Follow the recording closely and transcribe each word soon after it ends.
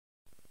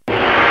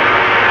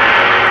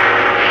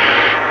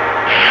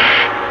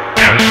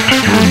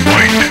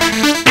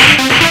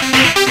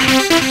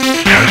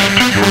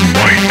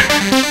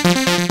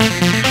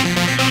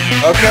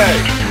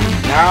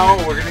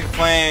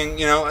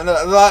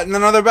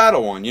another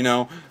battle one, you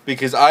know,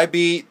 because I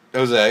beat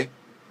Jose,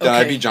 then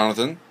I beat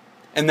Jonathan,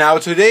 and now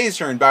it's today's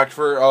turn back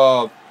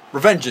for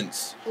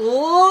Revengeance.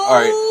 All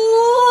right,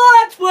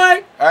 let's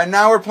play. All right,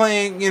 now we're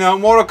playing, you know,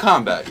 Mortal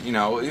Kombat. You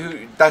know,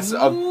 that's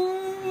a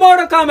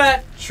Mortal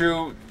Kombat.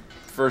 True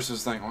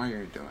versus thing. What are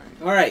you doing?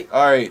 All right.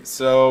 All right.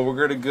 So we're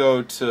gonna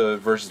go to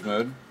versus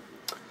mode.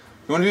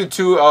 You want to do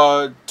two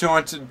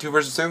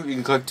versus two? You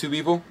can click 2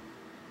 people.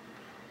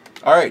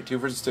 All right, 2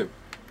 versus 2.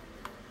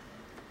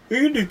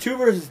 You can do 2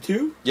 versus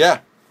 2? Yeah.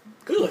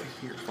 Good.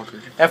 Here,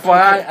 fucker.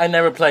 FYI, I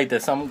never played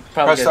this. I'm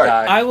probably gonna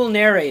die. I will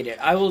narrate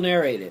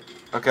it.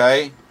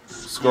 Okay.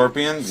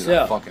 Scorpion.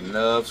 So. I fucking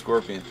love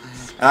Scorpion.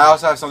 And I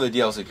also have some of the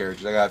DLC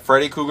characters. I got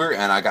Freddy Cougar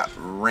and I got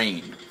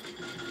Rain.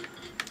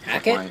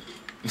 Hack it?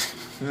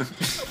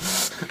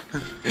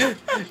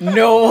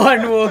 No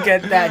one will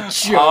get that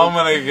joke. I'm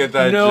gonna get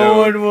that joke. No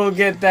one will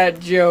get that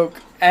joke.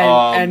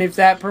 And if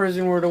that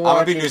person were to watch, I'm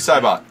gonna be new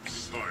Cybot.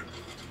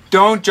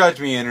 Don't judge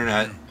me,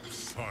 internet.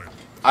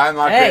 I'm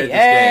not great at this game.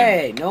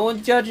 Hey, no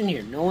one's judging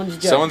here. No one's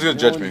judging. Someone's gonna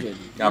judge me.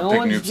 I'm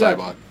picking noob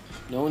Cybot.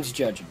 No one's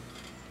judging.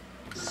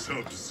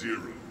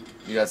 Sub-Zero.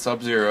 You got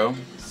Sub-Zero.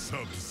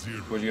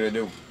 Sub-Zero. What you gonna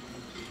do?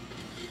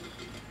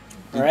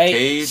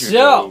 Alright,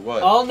 so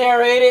what? I'll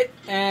narrate it,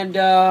 and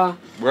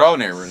we're all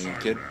narrating,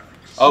 kid.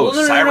 Oh, well,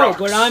 no,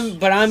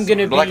 but I'm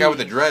gonna be black guy with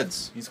the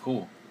dreads. He's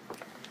cool.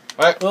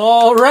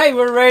 All right,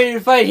 we're ready to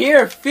fight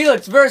here.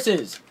 Felix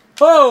versus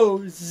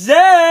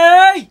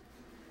Jose.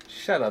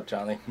 Shut up,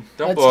 Johnny.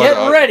 Don't Let's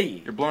get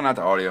ready. You're blowing out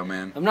the audio,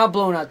 man. I'm not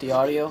blowing out the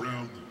audio.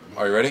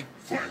 Are you ready?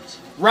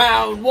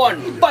 Round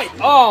 1, fight.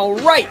 All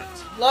right.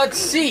 Let's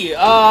see.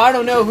 I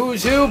don't know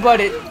who's who, but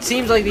it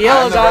seems like the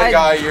yellow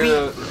guy. You're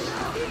the...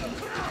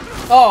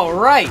 All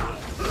right.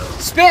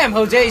 Spam,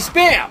 Jose.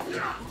 Spam.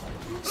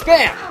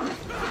 Spam.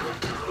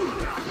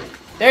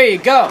 There you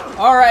go.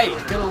 All right.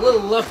 Got a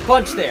little left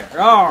punch there.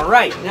 All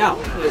right. Now,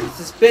 it's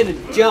a spin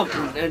and jump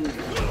and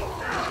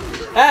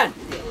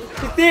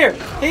there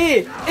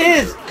he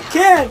is.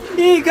 Can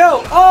he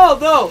go all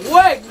the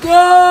way? Go!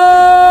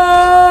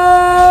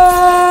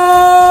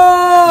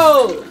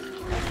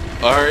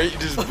 All right, you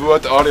just blew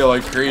out the audio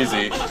like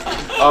crazy.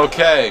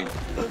 Okay.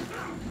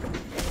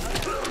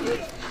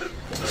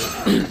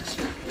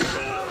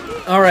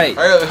 All right.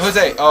 All right,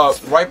 Jose.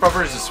 Right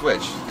bumper is a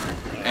switch,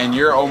 and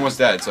you're almost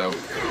dead. So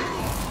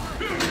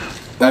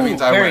that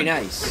means I win. Very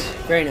nice.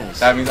 Very nice.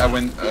 That means I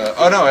win.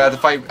 Oh no, I had to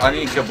fight. I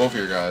need to kill both of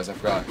your guys. I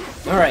forgot.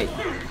 All right.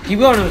 Keep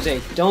going,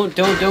 Jose. Don't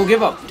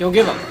give up. Don't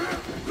give up.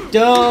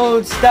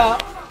 Don't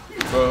stop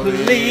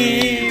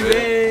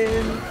believing.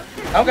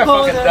 I'm gonna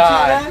fucking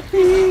die.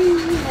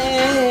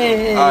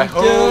 I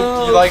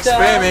hope you like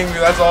spamming.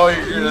 That's all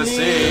you're gonna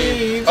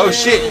see. Oh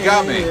shit, you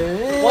got me.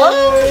 What?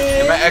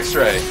 Get my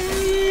X-ray.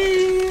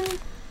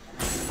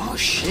 Oh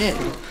shit.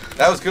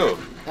 That was cool.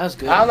 That was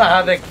good. I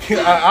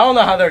don't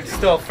know how they're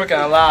still freaking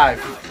alive.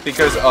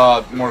 Because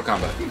Mortal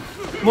Kombat.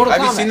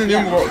 Have you seen the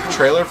new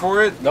trailer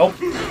for it? Nope.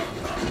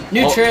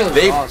 New trailer.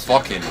 They awesome.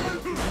 fucking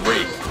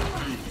great.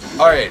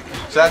 All right,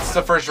 so that's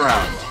the first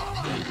round.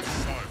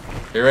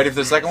 You ready for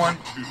the second one?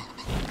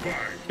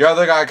 Your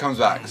other guy comes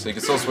back, so you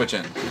can still switch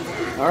in.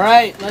 All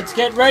right, let's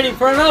get ready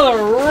for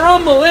another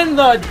Rumble in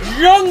the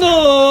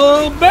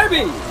Jungle,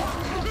 baby.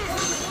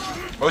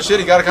 Oh shit,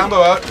 he got a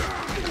combo out.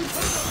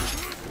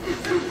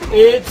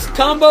 It's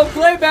combo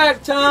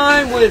playback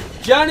time with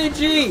Johnny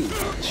G.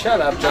 Shut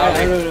up, Johnny.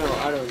 I don't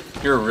know.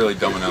 You're a really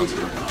dumb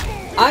announcer.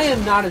 I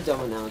am not a dumb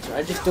announcer.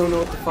 I just don't know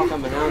what the fuck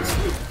I'm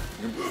announcing.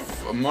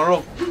 A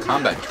Mortal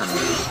Kombat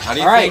tournament. How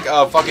do you All right.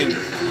 think fucking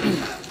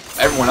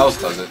everyone else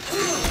does it?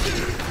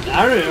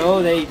 I don't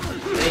know. They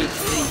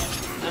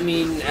I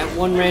mean, at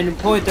one random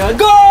point, they're like,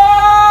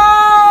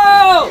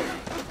 go!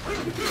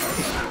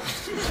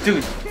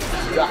 Dude.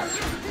 God.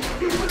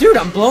 Dude,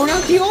 I'm blowing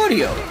out the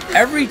audio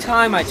every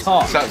time I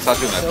talk. Stop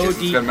doing that. So It's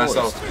gonna mess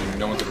up. voiced.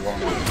 No one's gonna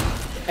warm up.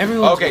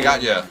 Everyone's Okay,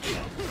 got ya.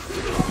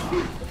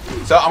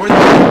 So I'm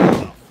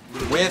gonna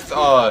with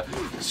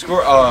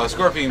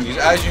Scorpion, because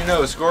as you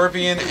know,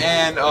 Scorpion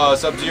and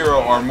Sub-Zero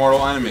are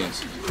mortal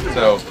enemies.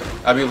 So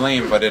I'd be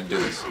lame if I didn't do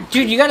this.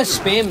 Dude, you gotta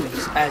spam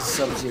as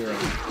Sub-Zero. You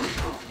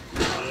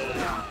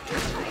know,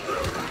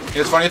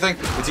 it's funny thing.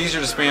 It's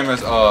easier to spam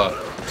as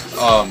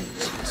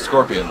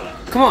Scorpion.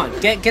 Come on,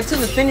 get to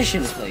the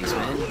finishing place,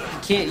 man.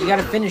 You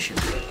gotta finish him.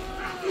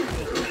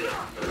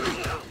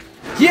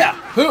 Yeah.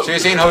 So you're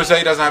saying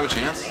Jose doesn't have a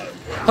chance?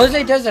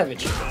 Jose does have a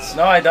chance.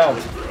 No, I don't.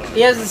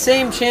 He has the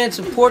same chance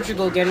of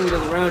Portugal getting to the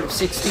round of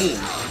 16. Is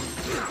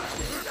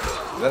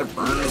that a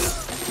burn?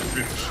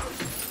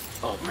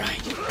 All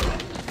right.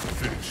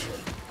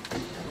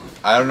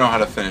 I don't know how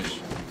to finish.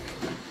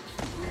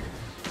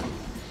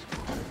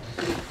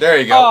 There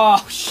you go.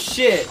 Oh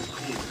shit.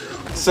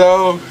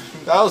 So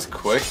that was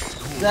quick.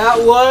 That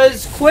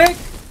was quick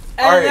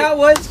and All right. that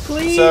was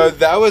clean. So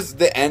that was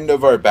the end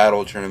of our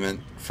battle tournament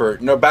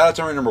battle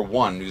tournament number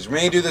 1. Because we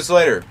may do this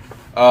later.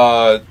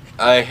 I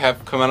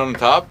have come out on the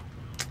top.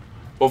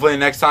 Hopefully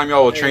next time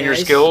y'all will train your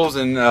skills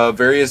in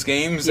various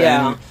games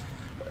and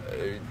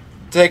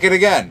take it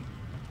again.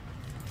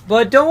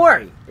 But don't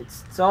worry,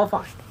 it's all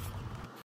fine.